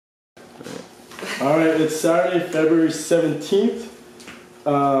All right, it's Saturday, February 17th.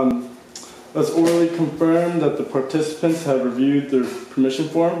 Let's orally confirm that the participants have reviewed their permission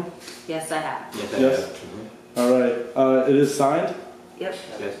form. Yes, I have. Yes. All right. It is signed. Yep.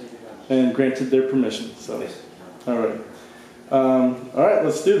 Yes. And granted their permission. So. Yes. All right. All right.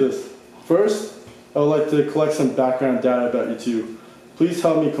 Let's do this. First, I would like to collect some background data about you two. Please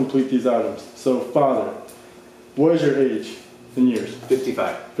help me complete these items. So, father, what is your age in years?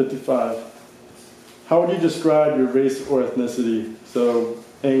 55. 55. How would you describe your race or ethnicity? So,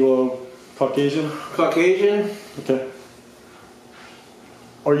 Anglo, Caucasian? Caucasian? Okay.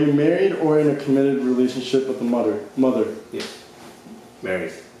 Are you married or in a committed relationship with the mother? Yes.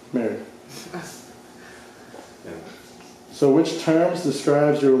 Married. Married. Yeah. So which terms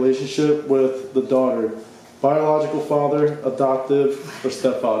describes your relationship with the daughter? Biological father, adoptive, or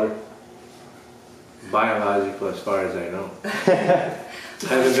stepfather? Biological as far as I know. I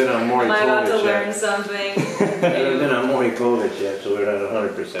haven't been on Maury Am I about to Povich learn yet. something? I haven't been on Maury Povich yet, so we're not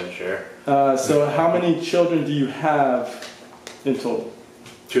 100% sure. So how many children do you have in total?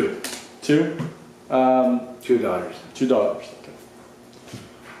 Two. Two? Two daughters. 2 daughters.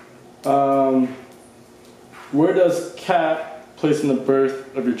 Okay. Where does Kat place in the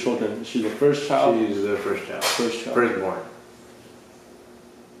birth of your children? Is she the first child? She's the first child. First child. Firstborn.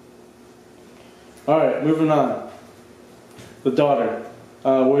 All right, moving on. The daughter.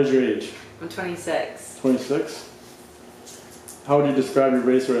 What is your age? I'm 26. 26. How would you describe your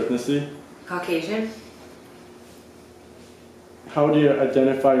race or ethnicity? Caucasian. How do you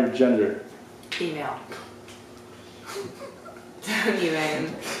identify your gender? Female. Don't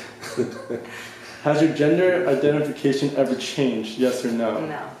even. Has your gender identification ever changed? Yes or no?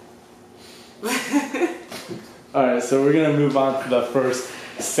 No. All right, so we're gonna move on to the first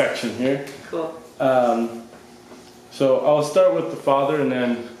section here. Cool. So I'll start with the father, and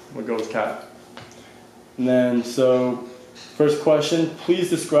then we'll go with Kat. And then, so first question: please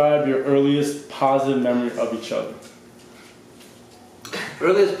describe your earliest positive memory of each other.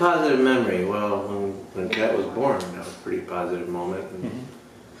 Earliest positive memory. Well, when Kat was born, that was a pretty positive moment. And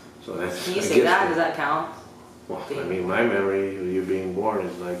so that's. Can you I say guess that? Does that count? Well, I mean, my memory of you being born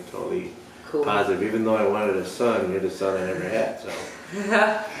is like totally Cool. positive. Even though I wanted a son, you're the son I never had. So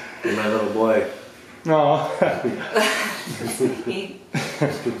you're my little boy. Oh.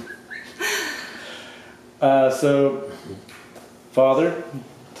 So, father,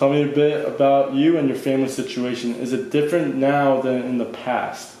 tell me a bit about you and your family situation. Is it different now than in the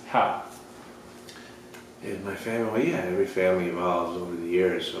past? How? In my family, well, yeah, every family evolves over the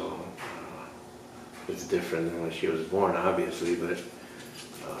years, so it's different than when she was born, obviously, but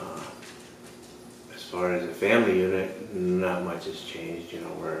as far as a family unit, not much has changed. You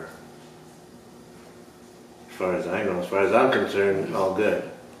know, we're, as far as I know, as far as I'm concerned, all good.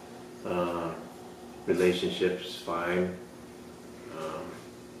 Relationships, fine.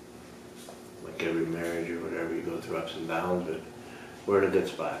 Like every marriage or whatever, you go through ups and downs, but we're in a good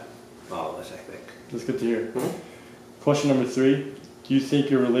spot, all of us, I think. That's good to hear. Question number 3. Do you think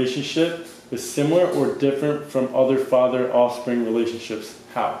your relationship is similar or different from other father-offspring relationships?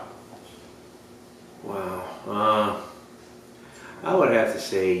 How? Wow. I would have to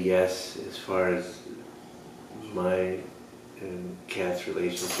say yes, as far as my and Kat's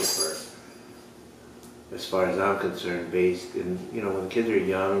relationship, or as far as I'm concerned, based in, you know, when kids are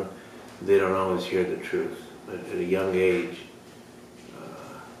young, they don't always hear the truth. But at a young age,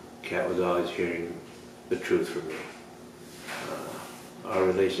 Kat was always hearing the truth from me. Our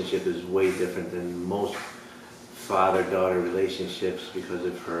relationship is way different than most father-daughter relationships because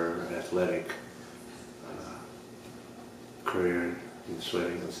of her athletic career in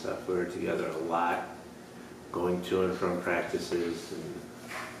swimming and stuff. We were together a lot, going to and from practices and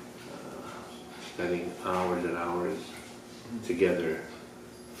spending hours and hours together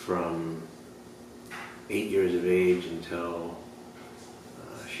from 8 years of age until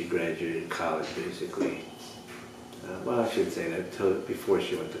she graduated college, basically. Well, I should say that until before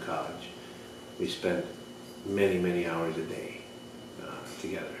she went to college. We spent many, many hours a day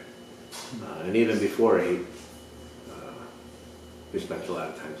together. And even before 8, we spent a lot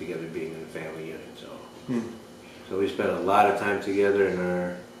of time together being in a family unit. So we spent a lot of time together, and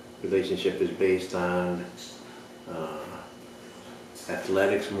our relationship is based on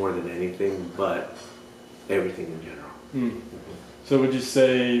athletics more than anything, but everything in general. So would you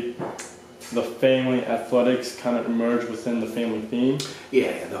say the family athletics kind of emerged within the family theme?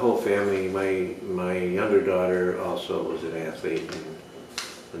 Yeah, the whole family. My younger daughter also was an athlete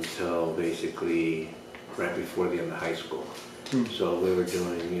until basically right before the end of high school. So we were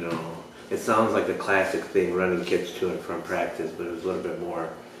doing, you know, it sounds like the classic thing, running kids to and from practice, but it was a little bit more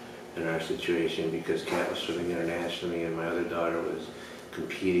in our situation because Kat was swimming internationally and my other daughter was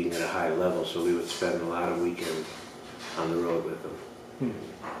competing at a high level, so we would spend a lot of weekends on the road with them.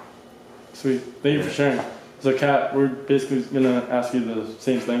 Sweet. Thank you for sharing. So Kat, we're basically going to ask you the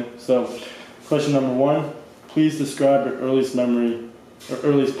same thing. So question number 1, please describe your earliest memory or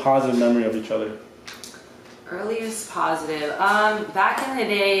earliest positive memory of each other. Earliest positive. Back in the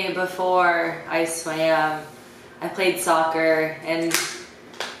day before I swam, I played soccer, and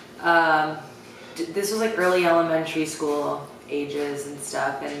this was like early elementary school ages and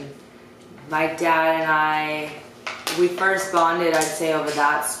stuff, and my dad and I, we first bonded, I'd say, over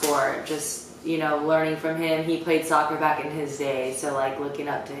that sport, just, you know, learning from him. He played soccer back in his day, so like looking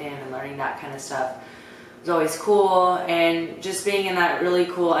up to him and learning that kind of stuff was always cool. And just being in that really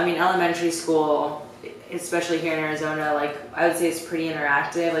cool, I mean, elementary school, especially here in Arizona, like I would say it's pretty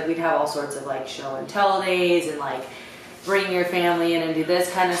interactive. Like we'd have all sorts of like show and tell days and like bring your family in and do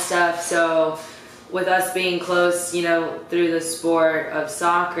this kind of stuff. So with us being close, you know, through the sport of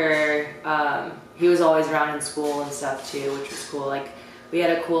soccer, he was always around in school and stuff too, which was cool. Like we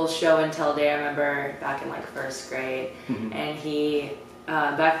had a cool show and tell day, I remember back in like first grade, and he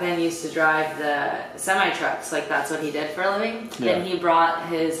back then used to drive the semi-trucks, like that's what he did for a living. Yeah. And he brought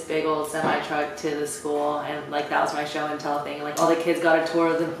his big old semi-truck to the school, and like that was my show and tell thing. Like all the kids got a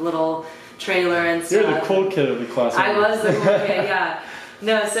tour of the little trailer and stuff. You're the cool kid of the class. I was the cool kid, yeah.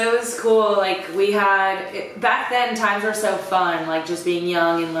 No, so it was cool. Like we had, back then times were so fun, like just being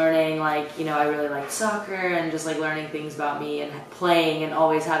young and learning, like, you know, I really liked soccer and just like learning things about me and playing and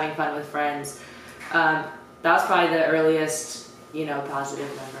always having fun with friends. That was probably the earliest, you know, positive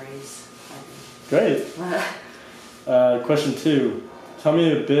memories, I think. Great. Question 2. Tell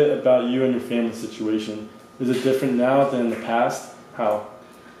me a bit about you and your family situation. Is it different now than in the past? How?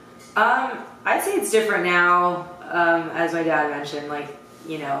 I'd say it's different now. As my dad mentioned, like,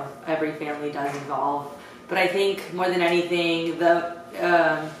 you know, every family does evolve. But I think more than anything, the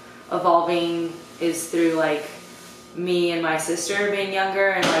evolving is through like me and my sister being younger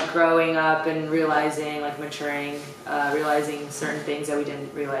and like growing up and realizing, like maturing, realizing certain things that we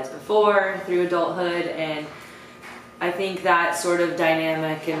didn't realize before through adulthood. And I think that sort of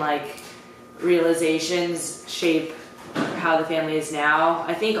dynamic and like realizations shape how the family is now.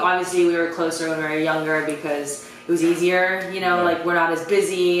 I think obviously we were closer when we were younger because it was easier, you know, like we're not as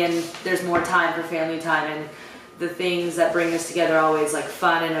busy and there's more time for family time, and the things that bring us together are always like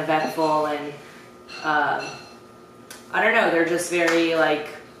fun and eventful, and I don't know, they're just very like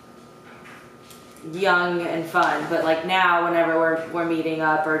young and fun. But like now, whenever we're meeting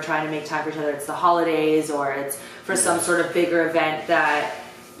up or trying to make time for each other, it's the holidays or it's for some sort of bigger event that,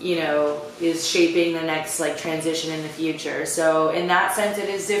 you know, is shaping the next like transition in the future. So in that sense it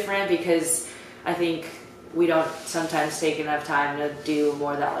is different because I think we don't sometimes take enough time to do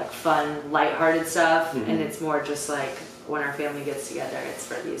more of that like fun, lighthearted stuff, and it's more just like when our family gets together, it's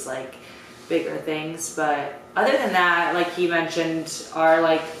for these like bigger things. But other than that, like he mentioned, our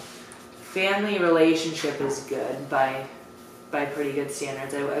like family relationship is good by pretty good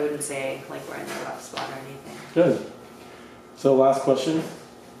standards. I wouldn't say like we're in a rough spot or anything. Good. So last question.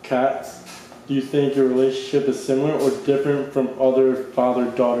 Kat, do you think your relationship is similar or different from other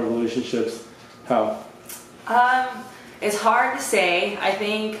father-daughter relationships? How? It's hard to say. I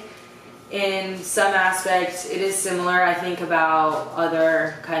think in some aspects it is similar. I think about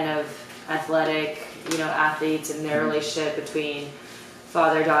other kind of athletic, you know, athletes and their relationship between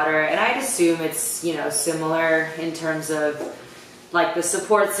father-daughter, and I'd assume it's, you know, similar in terms of like the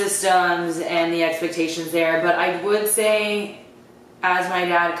support systems and the expectations there. But I would say, as my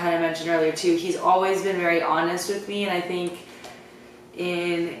dad kind of mentioned earlier too, he's always been very honest with me, and I think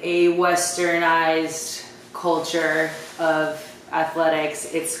in a westernized culture of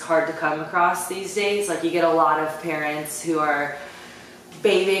athletics, it's hard to come across these days. Like you get a lot of parents who are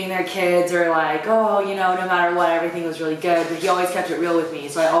babying their kids or like, oh, you know, no matter what, everything was really good, but he always kept it real with me.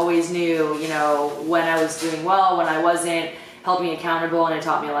 So I always knew, you know, when I was doing well, when I wasn't, held me accountable, and it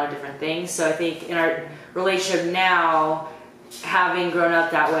taught me a lot of different things. So I think in our relationship now, having grown up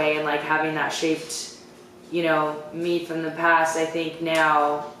that way and like having that shaped, you know, me from the past, I think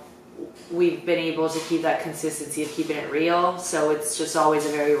now we've been able to keep that consistency of keeping it real. So it's just always a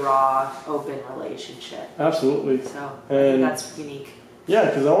very raw, open relationship. Absolutely. So I think that's unique. Yeah,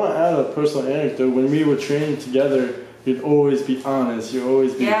 because I want to add a personal anecdote. When we were training together, you'd always be honest. You'd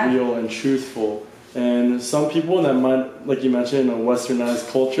always be real and truthful. And some people that might, like you mentioned, in a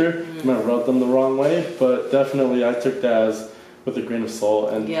westernized culture, might rub them the wrong way. But definitely I took that as with a grain of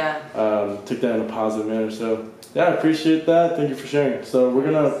salt and took that in a positive manner. So yeah, I appreciate that. Thank you for sharing. So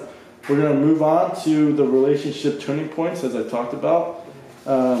we're gonna move on to the relationship turning points, as I talked about.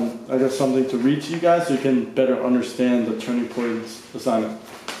 I got something to read to you guys so you can better understand the turning points assignment.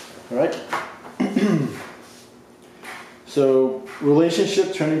 All right? So,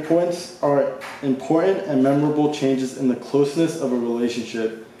 relationship turning points are important and memorable changes in the closeness of a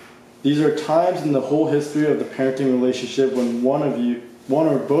relationship. These are times in the whole history of the parenting relationship when one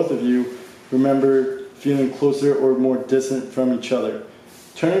or both of you remember feeling closer or more distant from each other.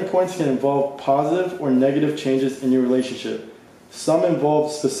 Turning points can involve positive or negative changes in your relationship. Some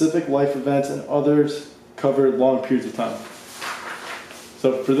involve specific life events and others cover long periods of time.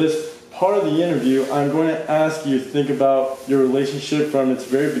 So for this part of the interview, I'm going to ask you to think about your relationship from its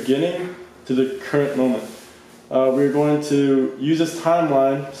very beginning to the current moment. We're going to use this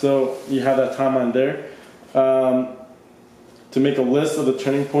timeline, so you have that timeline there, to make a list of the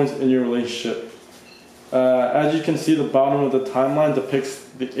turning points in your relationship. As you can see, the bottom of the timeline depicts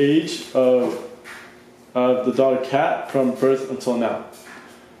the age of the daughter Kat from birth until now.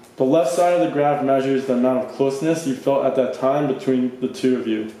 The left side of the graph measures the amount of closeness you felt at that time between the two of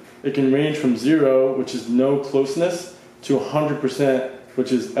you. It can range from 0, which is no closeness, to 100%,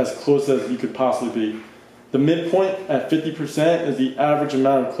 which is as close as you could possibly be. The midpoint at 50% is the average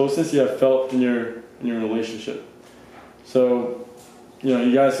amount of closeness you have felt in your relationship. So,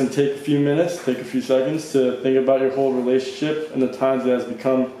 you guys can take a few minutes, take a few seconds to think about your whole relationship and the times it has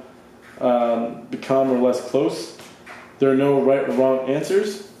become or less close. There are no right or wrong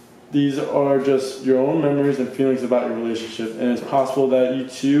answers. These are just your own memories and feelings about your relationship, and it's possible that you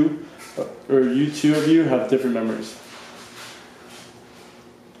two of you have different memories.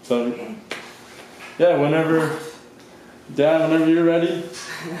 So, yeah, whenever you're ready.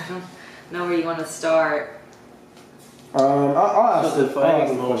 I don't know where you want to start. I'll ask the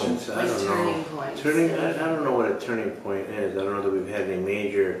defining questions. moments. I don't Turning know. points. I don't know what a turning point is. I don't know that we've had any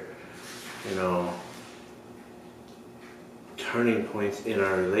major, turning points in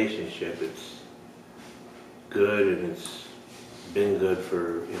our relationship. It's good, and it's been good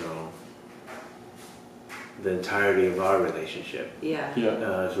for the entirety of our relationship. Yeah.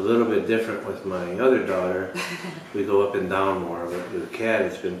 It's a little bit different with my other daughter. We go up and down more, but with Kat,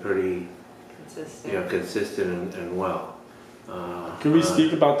 it's been pretty consistent and well. Can we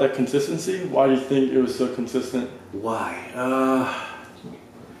speak about that consistency? Why do you think it was so consistent? Why?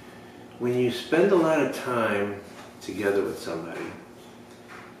 When you spend a lot of time together with somebody,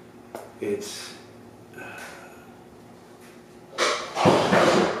 it's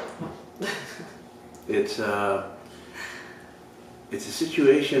a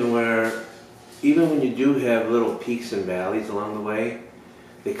situation where even when you do have little peaks and valleys along the way,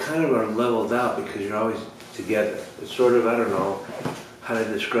 they kind of are leveled out because you're always together. It's sort of, I don't know how to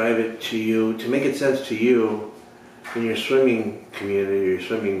describe it to you, to make it sense to you in your swimming community, your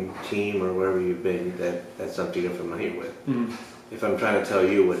swimming team, or wherever you've been, that's something you're familiar with. Mm-hmm. If I'm trying to tell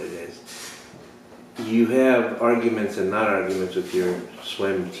you what it is. You have arguments and not arguments with your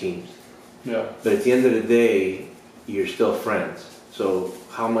swim teams. Yeah. But at the end of the day, you're still friends. So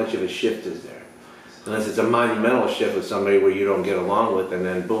how much of a shift is there? Unless it's a monumental shift with somebody where you don't get along with, and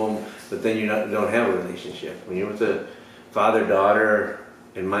then boom, but then you don't have a relationship. When you're with a father-daughter,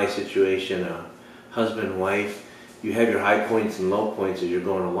 in my situation, a husband-wife, you have your high points and low points as you're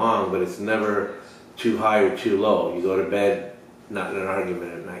going along, but it's never too high or too low. You go to bed, not in an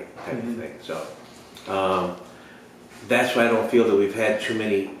argument at night type of thing. So that's why I don't feel that we've had too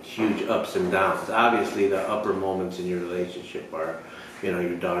many huge ups and downs. Obviously, the upper moments in your relationship are,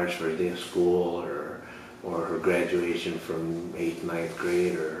 your daughter's first day of school, or her graduation from 8th, 9th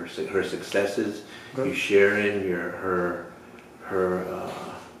grade, or her successes. Okay. You share in her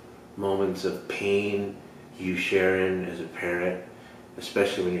moments of pain. You share in as a parent,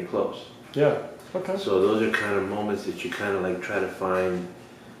 especially when you're close. Yeah. Okay. So those are kind of moments that you kind of like try to find,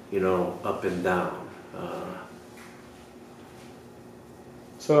 up and down.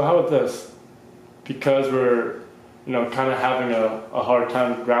 So how about this? Because we're, kind of having a hard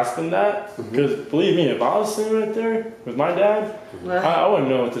time grasping that. Because believe me, if I was sitting right there with my dad, I wouldn't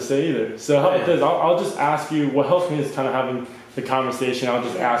know what to say either. So how about this? I'll just ask you. What helps me is kind of having the conversation. I'll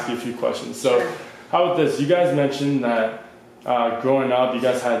just ask you a few questions. So how about this? You guys mentioned that growing up, you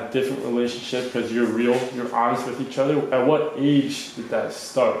guys had different relationships because you're real, you're honest with each other. At what age did that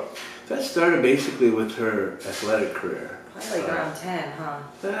start? That started basically with her athletic career. Probably like around 10, huh?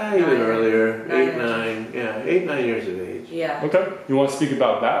 Even earlier, 8, 9 years of age. Yeah. Okay. You want to speak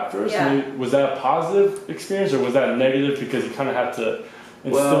about that first? Yeah. I mean, was that a positive experience, or was that negative because you kind of had to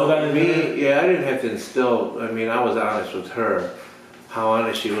instill that in her? Yeah, I didn't have to instill. I mean, I was honest with her. How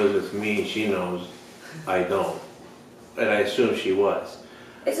honest she was with me, she knows I don't. And I assume she was.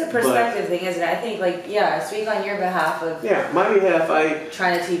 It's a perspective thing, isn't it? I think, like, speak on your behalf of my behalf,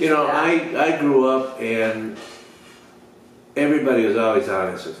 trying to teach that. I grew up and everybody was always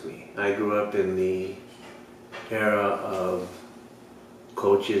honest with me. I grew up in the era of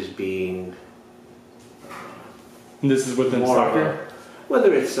coaches being... This is within soccer?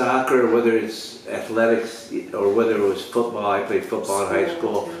 Whether it's soccer, whether it's athletics, or whether it was football. I played football in high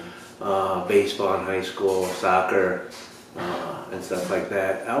school, baseball in high school, soccer, and stuff like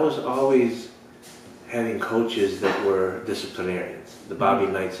that. I was always having coaches that were disciplinarians. The Bobby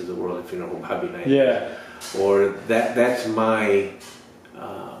Knights of the world, if you know who Bobby Knight is. Yeah. Or that's my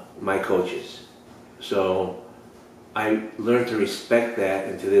my coaches. So I learned to respect that,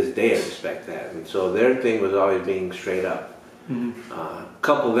 and to this day I respect that. And so their thing was always being straight up.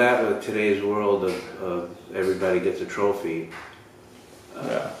 Couple that with today's world of everybody gets a trophy.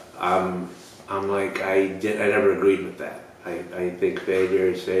 I'm like I never agreed with that. I think failure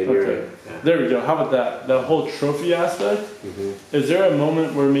is failure. Okay. There we go. How about that? The whole trophy aspect. Is there a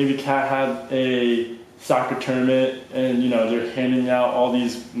moment where maybe Kat had a soccer tournament and they're handing out all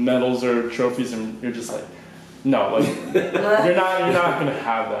these medals or trophies and you're just like, no, like you're not gonna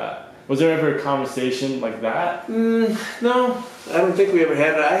have that? Was there ever a conversation like that? No, I don't think we ever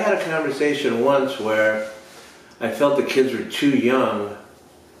had it. I had a conversation once where I felt the kids were too young,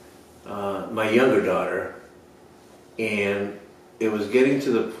 my younger daughter, and it was getting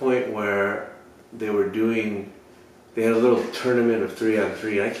to the point where they had a little tournament of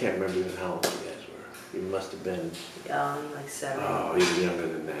 3-on-3. I can't remember even how old you guys were. You must have been... young, like 7. Oh, even younger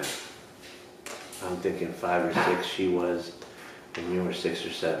than that. I'm thinking 5 or 6 she was, and you were 6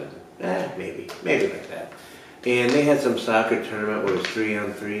 or 7. Maybe like that. And they had some soccer tournament where it was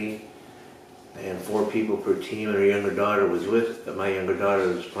 3-on-3, and 4 people per team, and her younger daughter was my younger daughter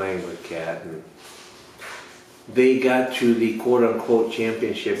was playing with Kat, and they got to the quote-unquote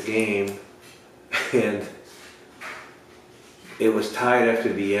championship game, and it was tied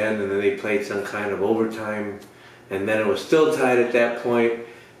after the end, and then they played some kind of overtime, and then it was still tied at that point,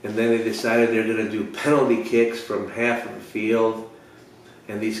 and then they decided they're going to do penalty kicks from half of the field.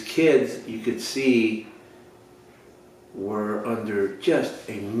 And these kids, you could see, were under just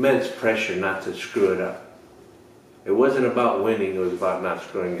immense pressure not to screw it up. It wasn't about winning, it was about not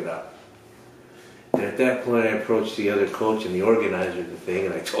screwing it up. And at that point I approached the other coach and the organizer of the thing,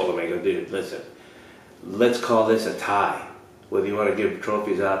 and I told him, I go, dude, listen, let's call this a tie. Whether you want to give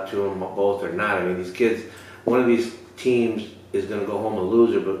trophies out to them both or not. I mean, these kids, one of these teams is going to go home a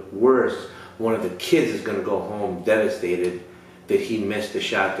loser, but worse, one of the kids is going to go home devastated that he missed a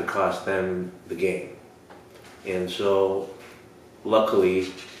shot that cost them the game. And so,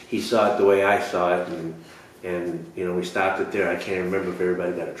 luckily, he saw it the way I saw it, and we stopped it there. I can't remember if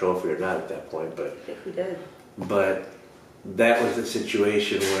everybody got a trophy or not at that point, but I think we did. But that was the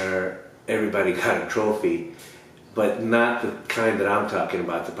situation where everybody got a trophy, but not the kind that I'm talking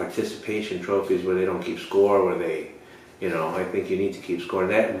about, the participation trophies where they don't keep score, where they, I think you need to keep score.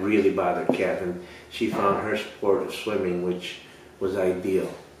 And that really bothered Kat, and she found her sport of swimming, which was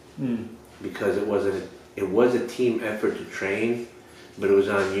ideal, because it was a team effort to train, but it was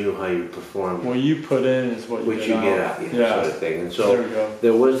on you how you performed. What you put in is what you get out, sort of thing. And so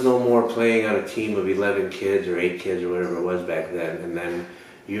there was no more playing on a team of 11 kids or 8 kids or whatever it was back then, and then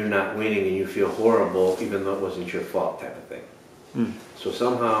you're not winning and you feel horrible even though it wasn't your fault type of thing. So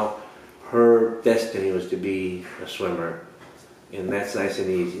somehow her destiny was to be a swimmer, and that's nice and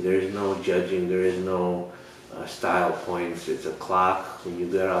easy. There is no judging, there is no style points. It's a clock. When you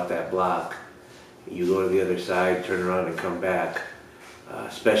get out that block, you go to the other side, turn around and come back.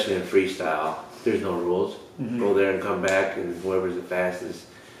 Especially in freestyle, there's no rules. Go there and come back, and whoever's the fastest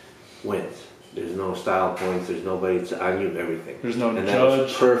wins. There's no style points. There's nobody. It's on you, everything. There's no and judge. That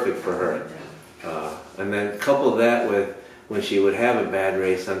was perfect for her. And then couple that with when she would have a bad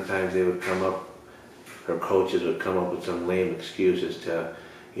race, sometimes they would come up. Her coaches would come up with some lame excuses to,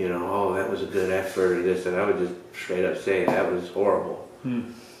 oh, that was a good effort or this, and I would just straight up say that was horrible.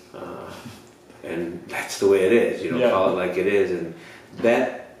 And that's the way it is. Call it like it is, and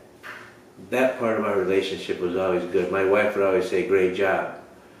that part of our relationship was always good. My wife would always say, great job,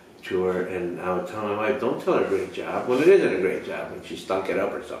 to her, and I would tell my wife, don't tell her great job. Well, it isn't a great job when she stunk it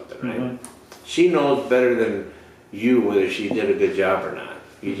up or something, right? She knows better than you whether she did a good job or not.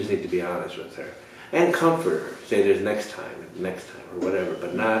 You just need to be honest with her. And comfort her. Say there's next time, or whatever,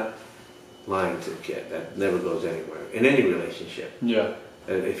 but not lying to the kid. That never goes anywhere, in any relationship. Yeah.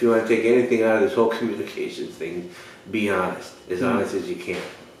 If you want to take anything out of this whole communication thing, be honest. As honest as you can.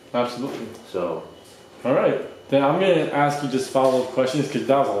 Absolutely. So. All right. Then I'm going to ask you just follow-up questions because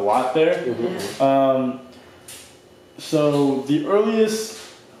that was a lot there. So the earliest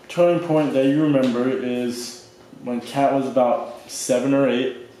turning point that you remember is when Kat was about 7 or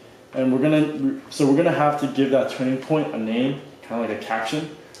 8, and we're gonna have to give that turning point a name, kind of like a caption.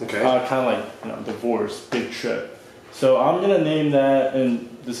 Okay. Kind of like, you know, divorce, big trip. So I'm gonna name that,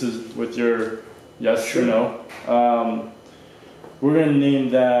 and this is with your yes or no. We're gonna name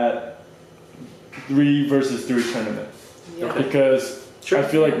that 3 versus 3 tournament. Yeah. Because Sure. I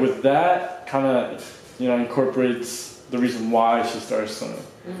feel like with that kind of, you know, incorporates the reason why she started swimming.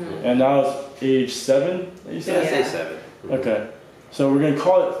 And that was age 7 that you Yeah, said? say 7. Okay. So we're going to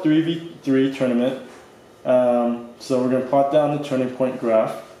call it 3v3 tournament. So we're going to plot down the turning point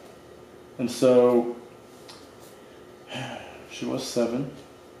graph. And so she was 7.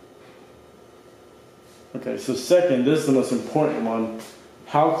 Okay, so second, this is the most important one.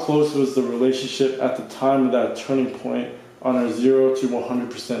 How close was the relationship at the time of that turning point on our 0 to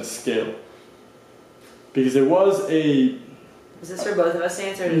 100% scale? Because there was a... Is this for both of us to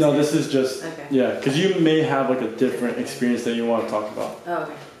answer? Or No, this is just... Okay. Yeah, because you may have like a different experience that you want to talk about. Oh,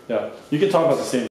 okay. Yeah, you can talk about the same